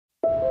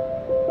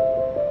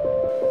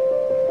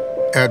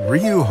At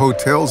RIU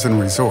Hotels and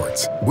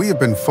Resorts, we have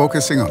been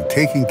focusing on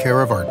taking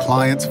care of our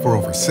clients for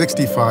over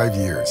 65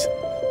 years,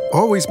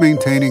 always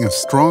maintaining a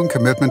strong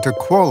commitment to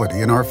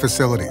quality in our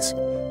facilities,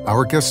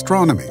 our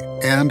gastronomy,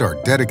 and our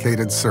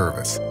dedicated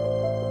service.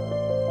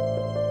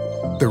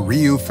 The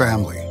RIU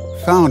family,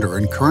 founder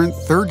and current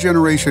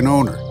third-generation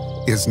owner,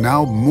 is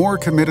now more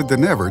committed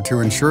than ever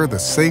to ensure the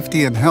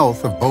safety and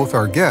health of both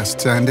our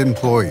guests and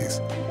employees.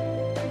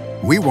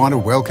 We want to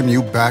welcome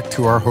you back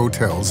to our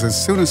hotels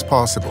as soon as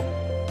possible.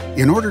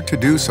 In order to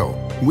do so,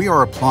 we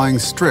are applying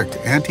strict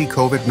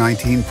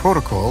anti-COVID-19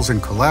 protocols in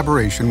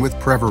collaboration with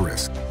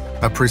Prevarisk,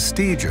 a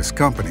prestigious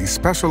company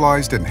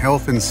specialized in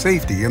health and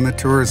safety in the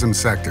tourism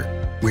sector,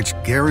 which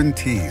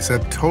guarantees a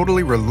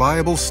totally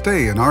reliable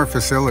stay in our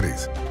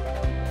facilities.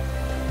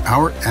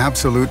 Our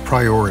absolute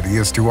priority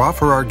is to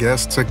offer our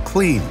guests a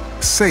clean,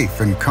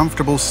 safe, and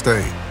comfortable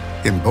stay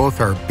in both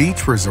our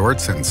beach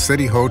resorts and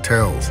city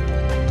hotels.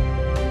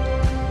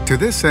 To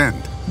this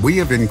end, we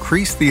have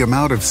increased the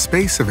amount of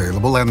space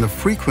available and the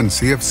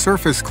frequency of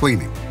surface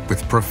cleaning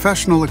with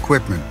professional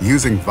equipment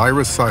using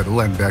virucidal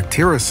and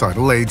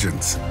bactericidal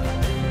agents.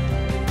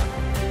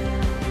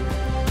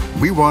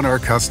 We want our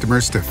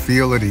customers to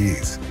feel at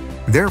ease.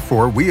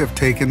 Therefore, we have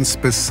taken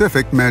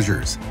specific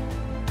measures.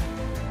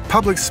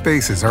 Public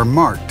spaces are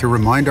marked to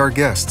remind our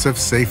guests of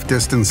safe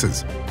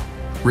distances.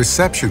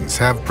 Receptions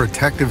have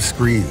protective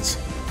screens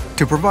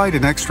to provide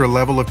an extra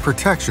level of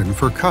protection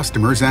for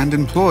customers and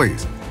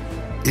employees.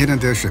 In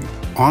addition,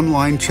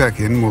 online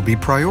check-in will be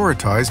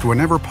prioritized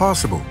whenever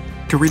possible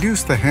to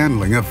reduce the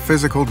handling of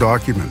physical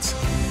documents.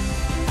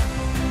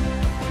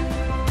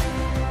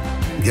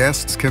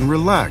 Guests can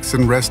relax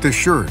and rest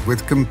assured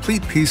with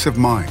complete peace of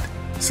mind,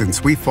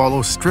 since we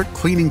follow strict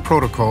cleaning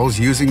protocols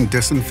using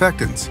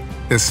disinfectants,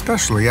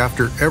 especially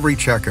after every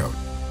checkout,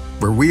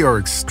 where we are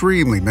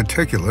extremely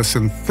meticulous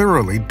in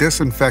thoroughly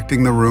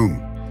disinfecting the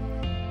room.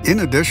 In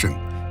addition,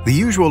 the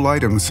usual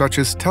items such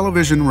as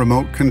television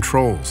remote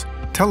controls,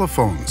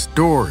 telephones,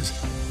 doors,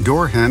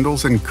 door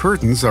handles, and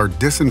curtains are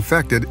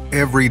disinfected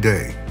every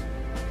day.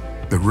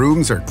 The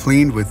rooms are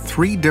cleaned with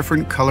 3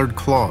 different colored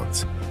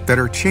cloths that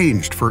are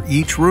changed for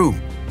each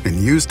room and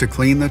used to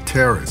clean the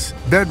terrace,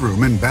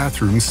 bedroom, and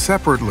bathrooms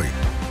separately.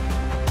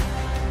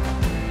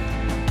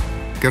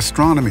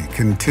 Gastronomy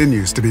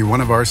continues to be one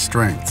of our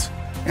strengths,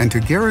 and to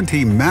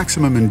guarantee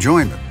maximum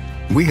enjoyment,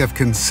 we have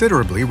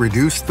considerably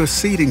reduced the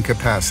seating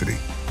capacity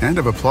and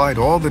have applied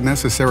all the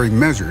necessary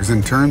measures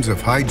in terms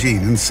of hygiene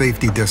and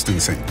safety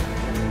distancing.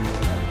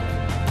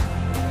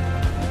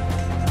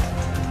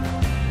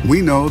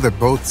 We know that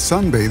both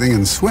sunbathing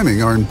and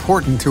swimming are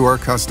important to our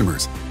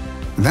customers.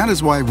 That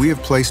is why we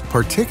have placed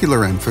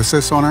particular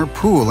emphasis on our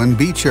pool and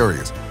beach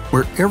areas,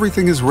 where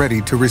everything is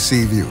ready to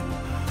receive you.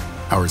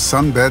 Our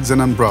sunbeds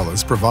and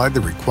umbrellas provide the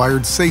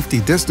required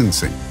safety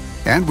distancing,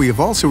 and we have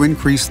also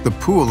increased the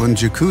pool and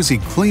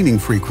jacuzzi cleaning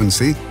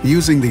frequency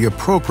using the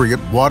appropriate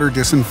water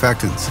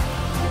disinfectants.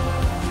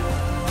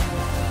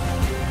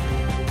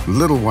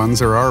 Little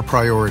ones are our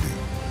priority.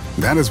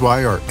 That is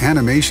why our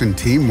animation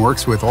team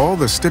works with all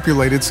the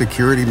stipulated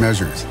security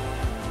measures.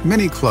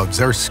 Many clubs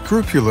are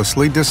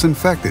scrupulously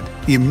disinfected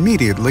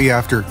immediately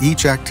after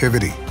each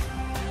activity.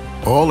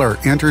 All our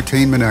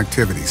entertainment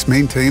activities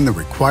maintain the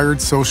required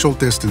social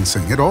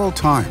distancing at all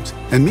times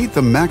and meet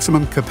the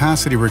maximum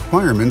capacity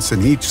requirements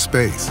in each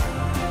space.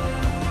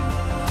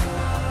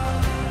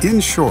 In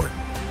short,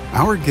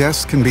 our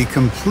guests can be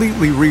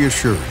completely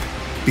reassured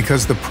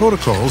because the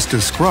protocols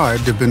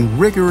described have been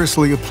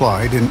rigorously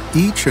applied in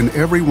each and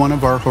every one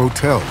of our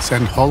hotels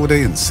and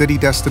holiday and city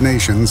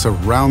destinations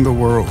around the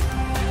world.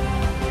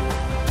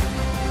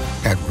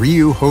 At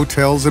RIU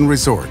Hotels and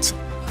Resorts,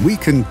 we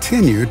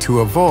continue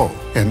to evolve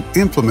and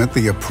implement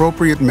the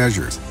appropriate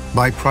measures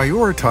by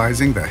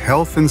prioritizing the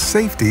health and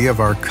safety of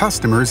our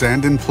customers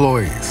and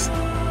employees.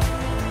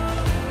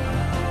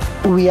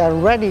 We are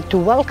ready to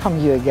welcome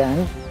you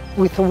again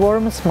with a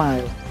warm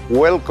smile.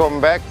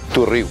 Welcome back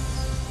to RIU.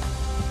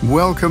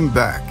 Welcome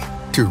back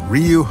to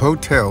RIU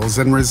Hotels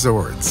and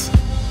Resorts.